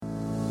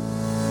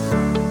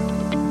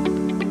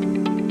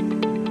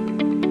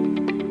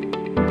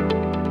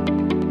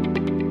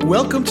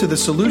Welcome to the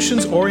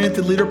Solutions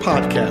Oriented Leader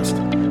Podcast.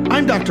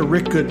 I'm Dr.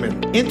 Rick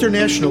Goodman,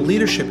 international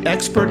leadership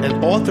expert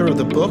and author of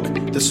the book,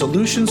 The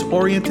Solutions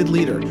Oriented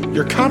Leader,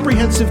 your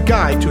comprehensive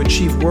guide to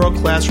achieve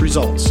world-class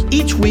results.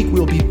 Each week,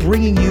 we'll be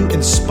bringing you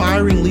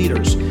inspiring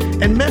leaders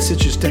and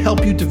messages to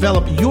help you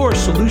develop your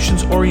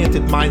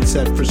solutions-oriented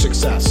mindset for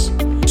success.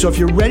 So if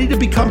you're ready to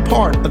become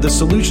part of the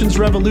solutions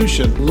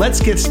revolution,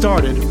 let's get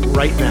started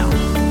right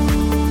now.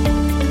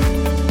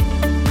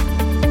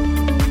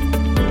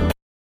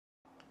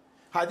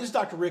 Hi, this is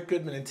Dr. Rick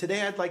Goodman, and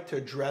today I'd like to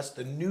address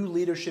the new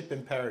leadership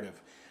imperative,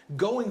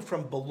 going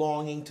from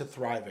belonging to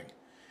thriving.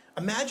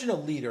 Imagine a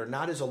leader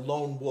not as a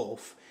lone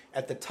wolf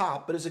at the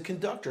top, but as a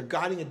conductor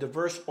guiding a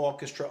diverse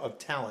orchestra of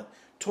talent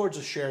towards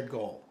a shared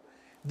goal.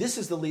 This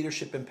is the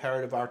leadership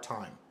imperative of our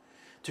time,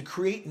 to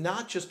create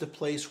not just a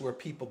place where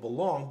people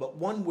belong, but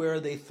one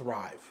where they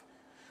thrive.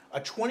 A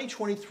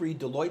 2023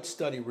 Deloitte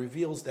study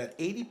reveals that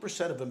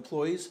 80% of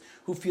employees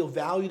who feel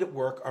valued at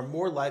work are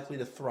more likely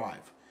to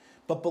thrive.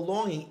 But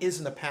belonging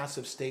isn't a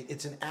passive state,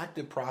 it's an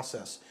active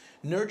process,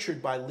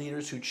 nurtured by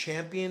leaders who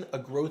champion a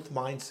growth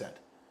mindset.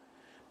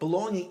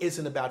 Belonging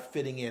isn't about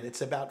fitting in,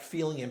 it's about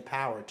feeling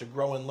empowered to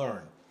grow and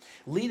learn.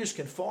 Leaders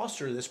can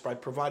foster this by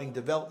providing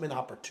development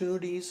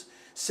opportunities,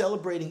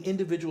 celebrating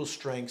individual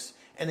strengths,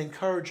 and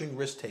encouraging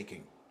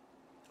risk-taking.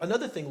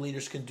 Another thing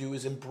leaders can do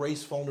is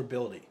embrace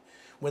vulnerability.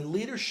 When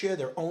leaders share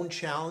their own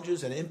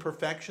challenges and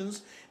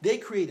imperfections, they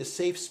create a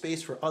safe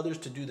space for others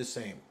to do the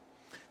same.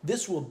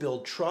 This will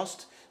build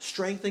trust,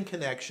 strengthen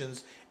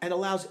connections, and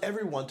allows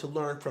everyone to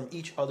learn from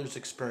each other's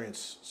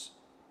experiences.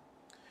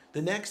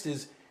 The next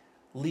is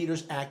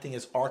leaders acting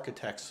as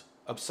architects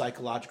of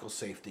psychological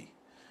safety.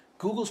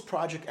 Google's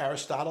Project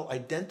Aristotle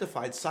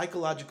identified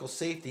psychological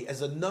safety as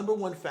the number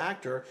one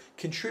factor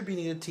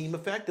contributing to team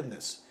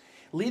effectiveness.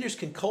 Leaders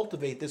can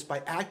cultivate this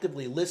by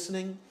actively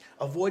listening,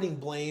 avoiding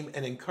blame,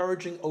 and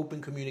encouraging open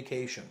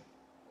communication.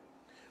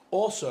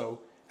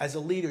 Also, as a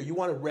leader, you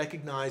want to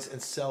recognize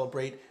and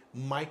celebrate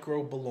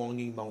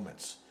micro-belonging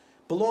moments.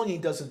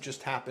 Belonging doesn't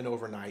just happen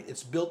overnight.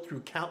 It's built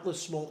through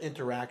countless small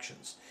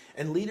interactions,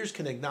 and leaders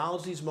can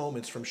acknowledge these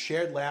moments from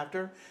shared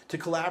laughter to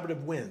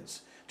collaborative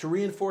wins to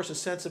reinforce a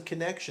sense of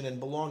connection and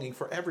belonging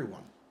for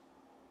everyone.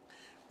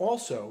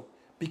 Also,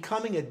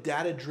 becoming a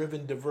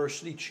data-driven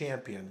diversity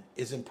champion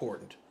is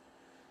important.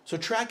 So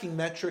tracking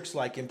metrics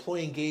like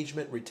employee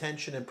engagement,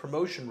 retention, and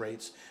promotion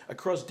rates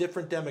across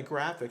different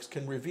demographics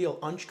can reveal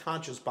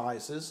unconscious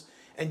biases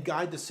and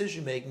guide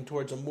decision-making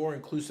towards a more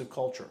inclusive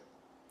culture.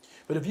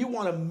 But if you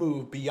want to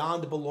move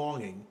beyond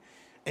belonging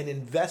and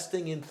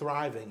investing in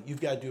thriving,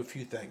 you've got to do a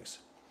few things.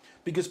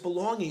 Because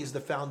belonging is the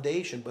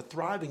foundation, but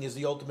thriving is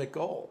the ultimate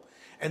goal.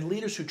 And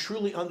leaders who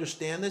truly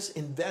understand this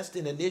invest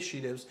in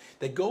initiatives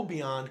that go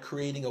beyond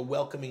creating a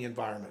welcoming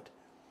environment.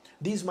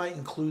 These might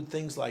include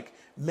things like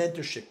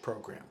mentorship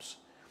programs.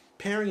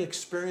 Pairing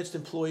experienced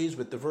employees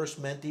with diverse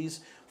mentees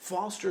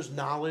fosters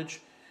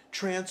knowledge,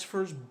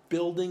 transfers,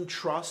 building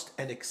trust,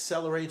 and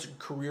accelerates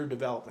career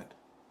development.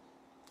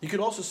 You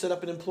could also set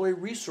up an employee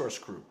resource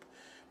group,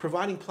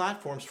 providing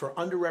platforms for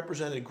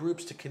underrepresented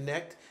groups to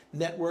connect,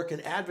 network,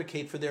 and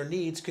advocate for their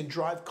needs can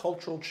drive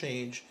cultural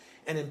change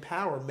and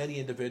empower many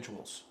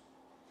individuals.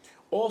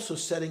 Also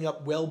setting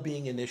up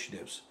well-being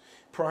initiatives,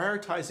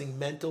 prioritizing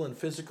mental and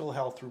physical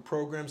health through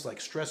programs like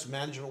stress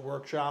management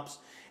workshops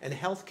and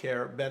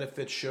healthcare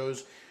benefits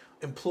shows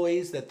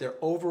employees that their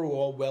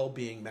overall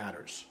well-being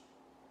matters.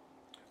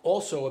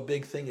 Also, a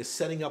big thing is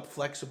setting up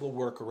flexible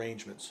work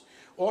arrangements.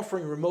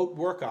 Offering remote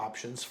work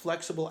options,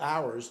 flexible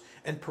hours,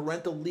 and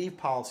parental leave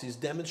policies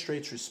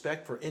demonstrates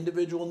respect for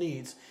individual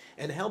needs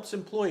and helps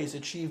employees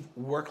achieve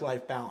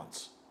work-life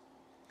balance.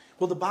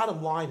 Well, the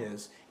bottom line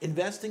is,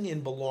 investing in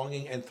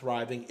belonging and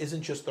thriving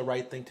isn't just the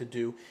right thing to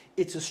do,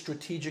 it's a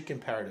strategic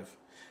imperative.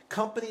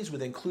 Companies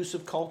with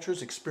inclusive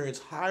cultures experience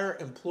higher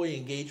employee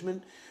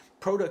engagement,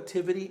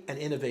 productivity, and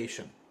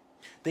innovation.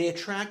 They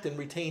attract and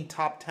retain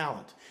top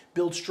talent,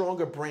 build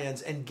stronger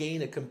brands, and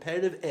gain a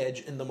competitive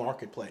edge in the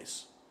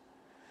marketplace.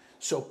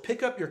 So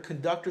pick up your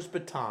conductor's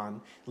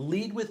baton,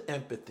 lead with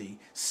empathy,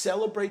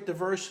 celebrate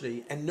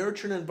diversity, and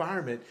nurture an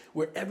environment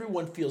where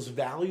everyone feels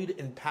valued,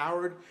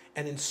 empowered,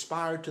 and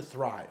inspired to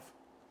thrive.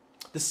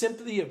 The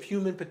symphony of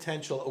human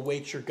potential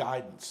awaits your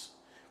guidance.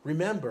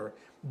 Remember,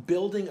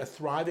 building a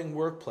thriving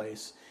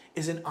workplace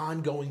is an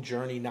ongoing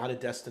journey, not a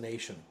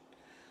destination.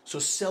 So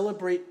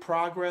celebrate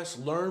progress,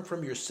 learn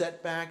from your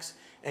setbacks,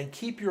 and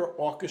keep your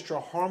orchestra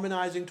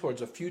harmonizing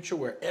towards a future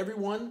where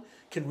everyone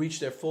can reach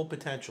their full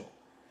potential.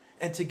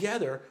 And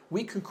together,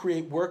 we can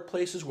create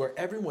workplaces where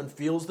everyone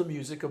feels the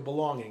music of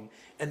belonging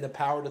and the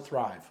power to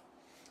thrive.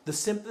 The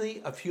symphony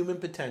of human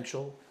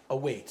potential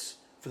awaits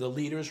for the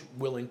leaders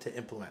willing to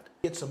implement.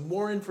 Get some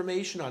more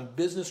information on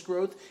business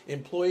growth,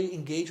 employee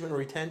engagement, and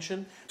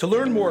retention. To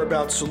learn more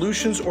about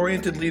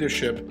solutions-oriented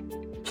leadership,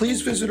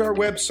 please visit our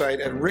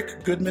website at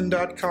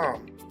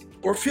rickgoodman.com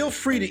or feel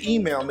free to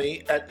email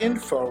me at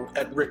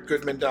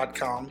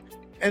info@rickgoodman.com.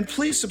 And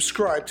please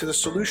subscribe to the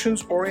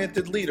Solutions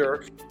Oriented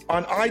Leader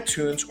on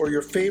iTunes or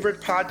your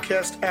favorite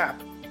podcast app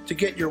to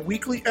get your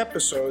weekly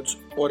episodes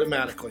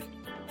automatically.